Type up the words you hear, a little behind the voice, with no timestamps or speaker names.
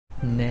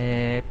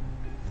Nah.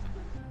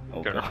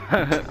 Oh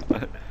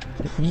god.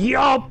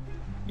 Yup!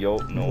 Yo,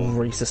 no.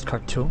 Racist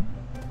cartoon.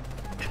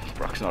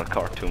 Brock's not a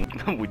cartoon.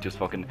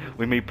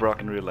 We meet Brock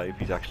in real life.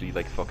 He's actually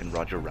like fucking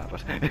Roger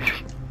Rabbit.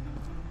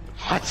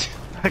 What?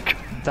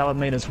 That would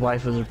mean his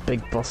wife was a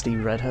big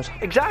busty redhead.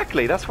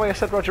 Exactly. That's why I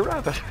said Roger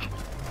Rabbit.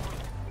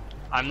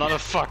 I'm not a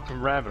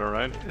fucking rabbit,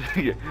 alright?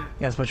 Yeah.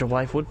 Yes, but your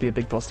wife would be a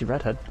big busty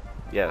redhead.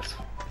 Yes,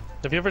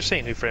 Have you ever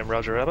seen Who Framed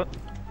Roger Rabbit?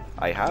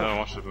 I have. I don't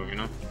watch the movie,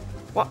 no?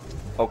 What?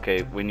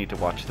 Okay, we need to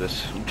watch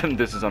this.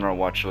 This is on our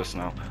watch list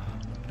now.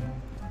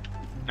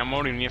 I'm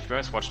only if you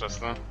guys watch this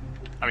though.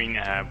 I mean,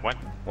 what?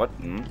 What?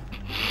 Hmm?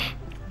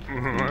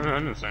 I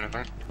didn't say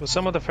anything. With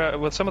some of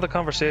the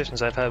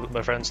conversations I've had with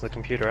my friends on the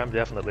computer, I'm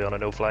definitely on a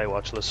no-fly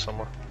watch list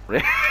somewhere.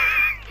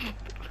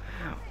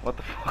 What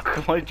the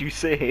fuck? What did you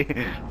say?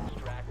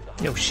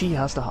 Yo, she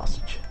has the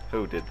hostage.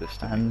 Who did this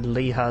to me? And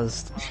Lee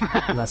has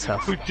less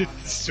health. Who did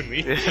this to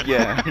me?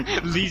 Yeah.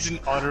 Lee's an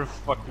utter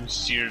fucking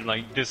sheer,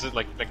 like, this is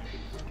like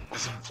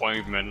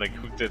disappointment, like,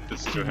 who did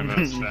this to him and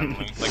his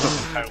family?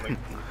 Like,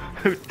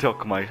 Who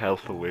took my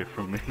health away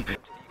from me?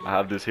 I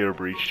have this here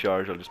breach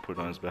charge, I'll just put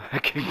it on his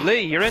back.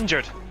 Lee, you're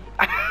injured.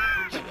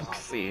 For fuck's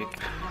sake.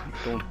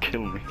 Don't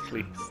kill me,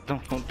 please.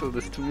 Don't do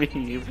this to me,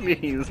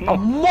 please. No.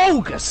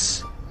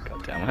 Amogus!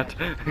 God damn it.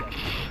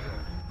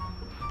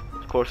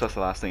 Of course, that's the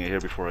last thing I hear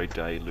before I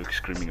die. Luke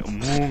screaming,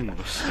 "Among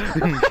Us."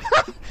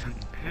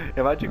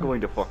 Imagine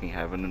going to fucking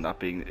heaven and not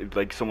being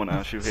like someone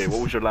asks you, "Hey,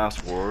 what was your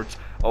last words?"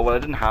 Oh, well, I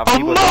didn't have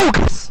any.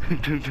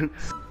 Amogus!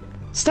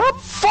 Stop!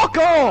 Fuck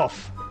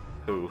off!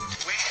 Who?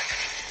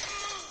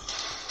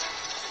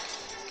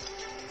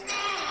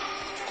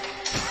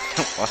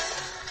 What?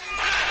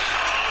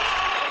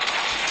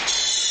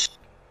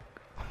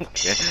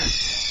 Okay.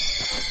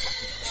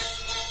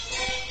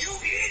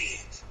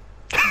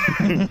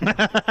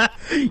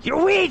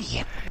 You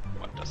idiot!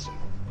 what does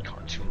a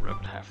cartoon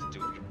rabbit have to do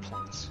with your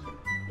plans?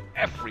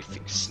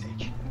 Everything,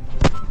 Snake.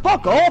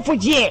 Fuck off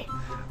with you!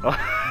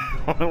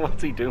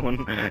 What's he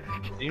doing?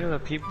 You know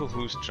that people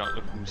who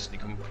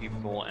sneak on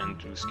people and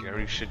do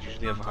scary shit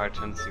usually have a higher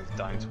tendency of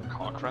dying to a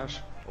car crash?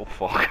 Oh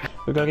fuck.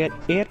 We're gonna get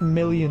 8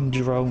 million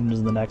drones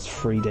in the next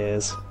 3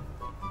 days.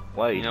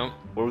 Why? You know-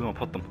 Where are we gonna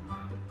put them?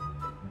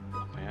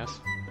 Yes.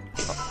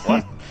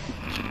 What?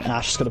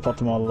 Ash is gonna put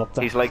them all up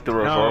there. He's like the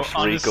reverse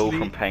Rico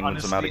from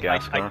Penguins of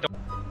Madagascar.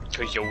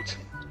 Coyote.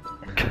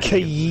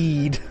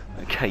 Kaid.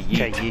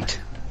 Kayit.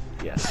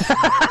 Yes.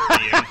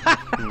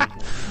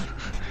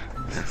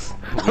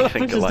 We Just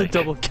think the alike.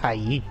 double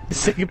Kaid.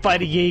 Say goodbye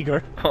to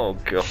Jaeger. Oh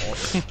god.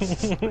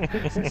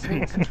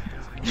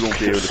 You won't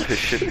be able to piss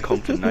shit and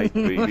come tonight,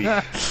 baby.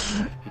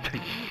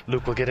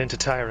 Luke will get into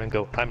Tyre and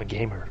go, I'm a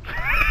gamer.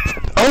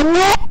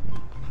 Oh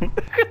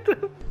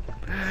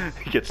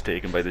He gets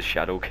taken by the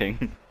Shadow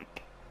King.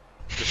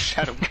 The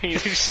Shadow King.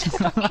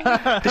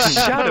 The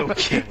Shadow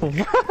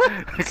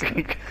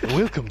King!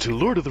 Welcome to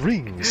Lord of the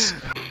Rings!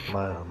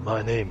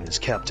 My name is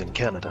Captain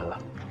Canada.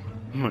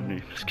 My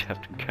name is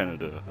Captain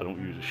Canada. I don't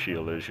use a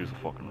shield, I just use a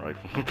fucking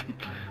rifle.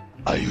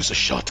 I use a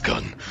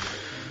shotgun.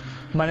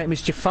 My name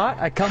is Jafar,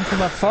 I come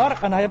from afar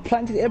and I have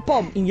planted a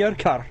bomb in your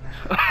car.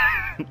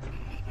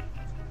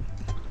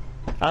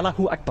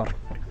 Allahu Akbar.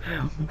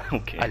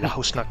 Okay.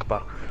 Allahu snack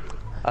bar.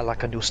 I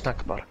like a new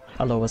snack bar.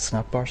 Aloha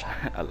snack bars.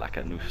 I like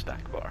a new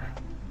snack bar.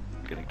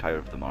 Getting tired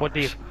of the Mars.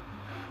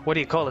 What do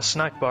you call a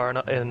snack bar in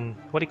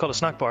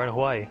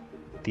Hawaii?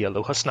 The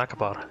Aloha snack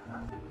bar.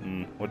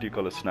 What do you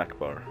call a snack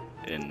bar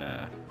in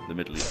the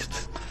Middle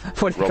East?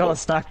 What do you call a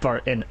snack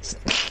bar in...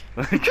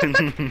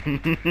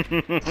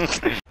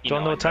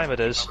 Don't know what time it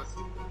is.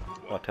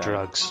 What time?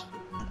 Drugs.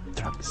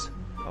 Drugs.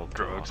 Oh,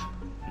 Drugs.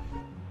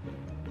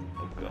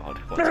 Oh god.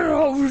 They're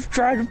always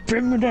trying to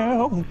pin me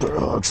down.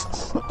 Drugs.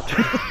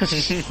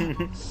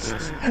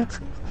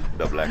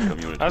 The black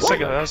community. I was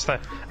thinking,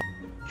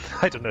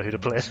 I don't know who to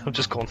play it. I'm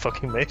just going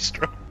fucking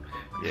Maestro.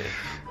 Yeah.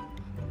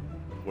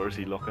 Where's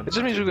he looking? It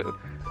just means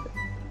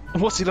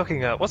what's he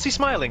looking at? What's he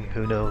smiling?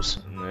 Who knows?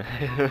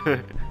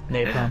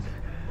 Napalm.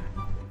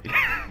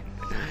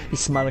 He's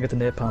smiling at the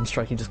napalm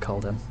strike he just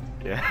called in.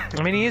 Yeah.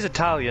 I mean, he is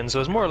Italian, so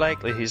it's more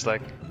likely he's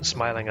like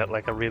smiling at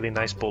like a really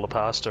nice bowl of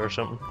pasta or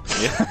something.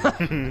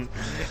 Yeah.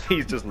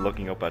 He's just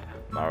looking up at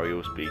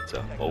Mario's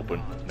Pizza.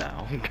 Open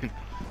now.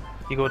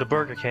 You go to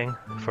Burger King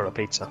for a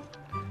pizza.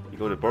 You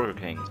go to Burger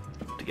King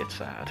to get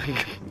sad.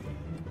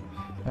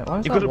 Wait, why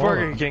is You that go to wall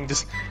Burger on? King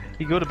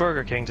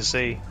to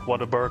see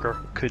what a burger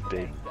could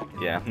be.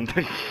 Yeah.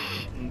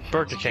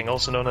 Burger King,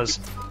 also known as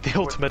the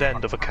ultimate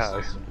end of a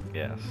cow.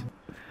 Yes.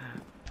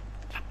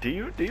 Do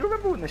you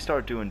remember when they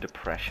started doing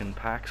depression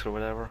packs or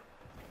whatever?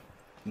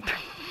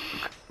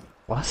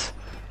 What?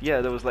 Yeah,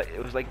 it was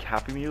like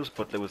Happy Meals,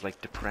 but there was like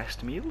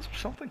depressed meals or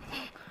something.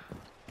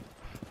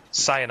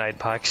 Cyanide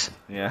packs.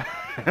 Yeah.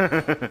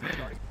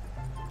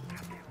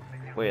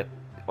 Wait.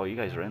 Oh, you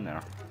guys are in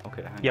there.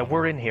 Okay. hang Yeah, on.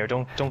 we're in here.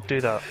 Don't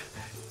do that.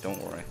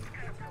 Don't worry.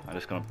 I'm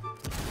just gonna.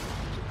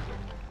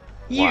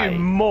 Why? You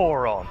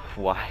moron!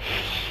 Why?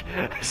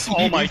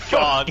 Oh my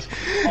god!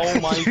 Oh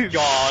my You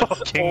god!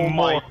 fucking Oh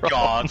my moron.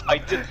 god! I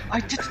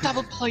did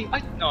double play.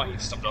 No, he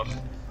stopped off.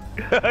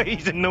 He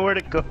didn't know where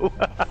to go.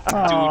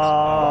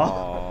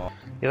 Aww.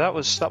 Yeah, that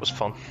was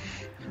fun.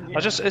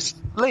 It's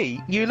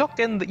Lee. You looked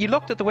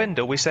at the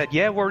window. We said,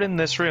 yeah, we're in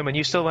this room, and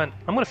you still went.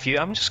 I'm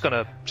just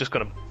gonna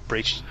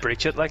breach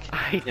it. Like,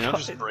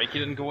 Just break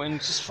it and go in.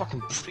 Just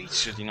fucking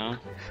breach it,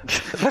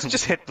 let's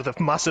just hit with a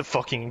massive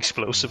fucking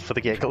explosive for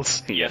the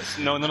giggles. Yes.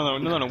 No.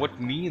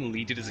 What me and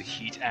Lee did as a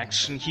heat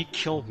action, he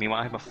killed me when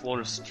I had my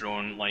Flores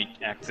drone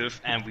active,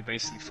 and we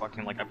basically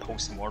fucking I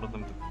post-morted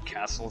them to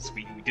castles.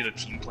 We did a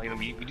team play, and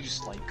we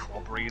just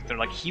cooperated. They're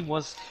like he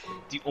was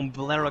the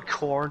umbrella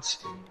cord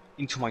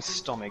into my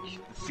stomach,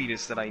 the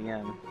fetus that I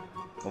am.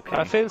 Okay.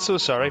 I feel so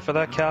sorry for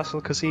that castle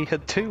because he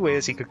had two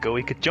ways he could go.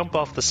 He could jump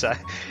off the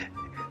side.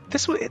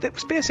 It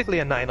was basically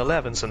a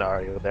 9/11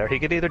 scenario there. He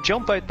could either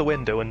jump out the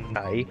window and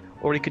die,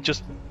 or he could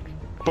just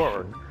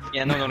burn.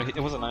 Yeah, no, it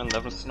was a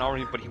 9/11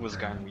 scenario, but he was a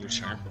guy in a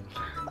wheelchair.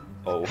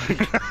 Oh.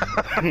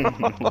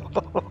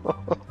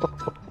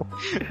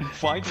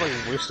 Why do I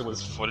wish there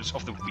was footage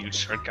of the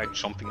wheelchair guy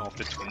jumping off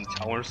the Twin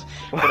Towers?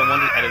 But I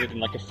wanted to edit it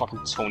in a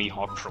fucking Tony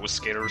Hawk Pro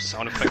Skater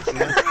sound effect.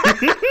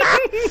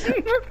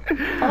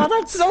 Oh,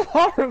 that's so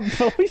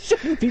horrible. We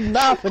shouldn't be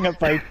laughing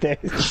about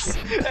this.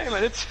 Hey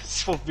man, it's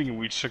supposed to be a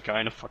wheelchair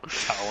guy in a fucking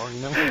tower,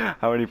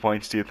 How many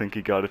points do you think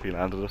he got if he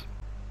landed it?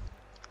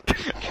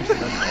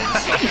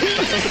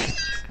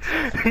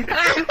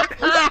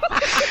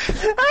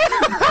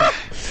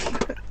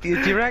 Do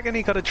you reckon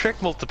he got a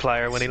trick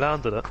multiplier when he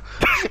landed it?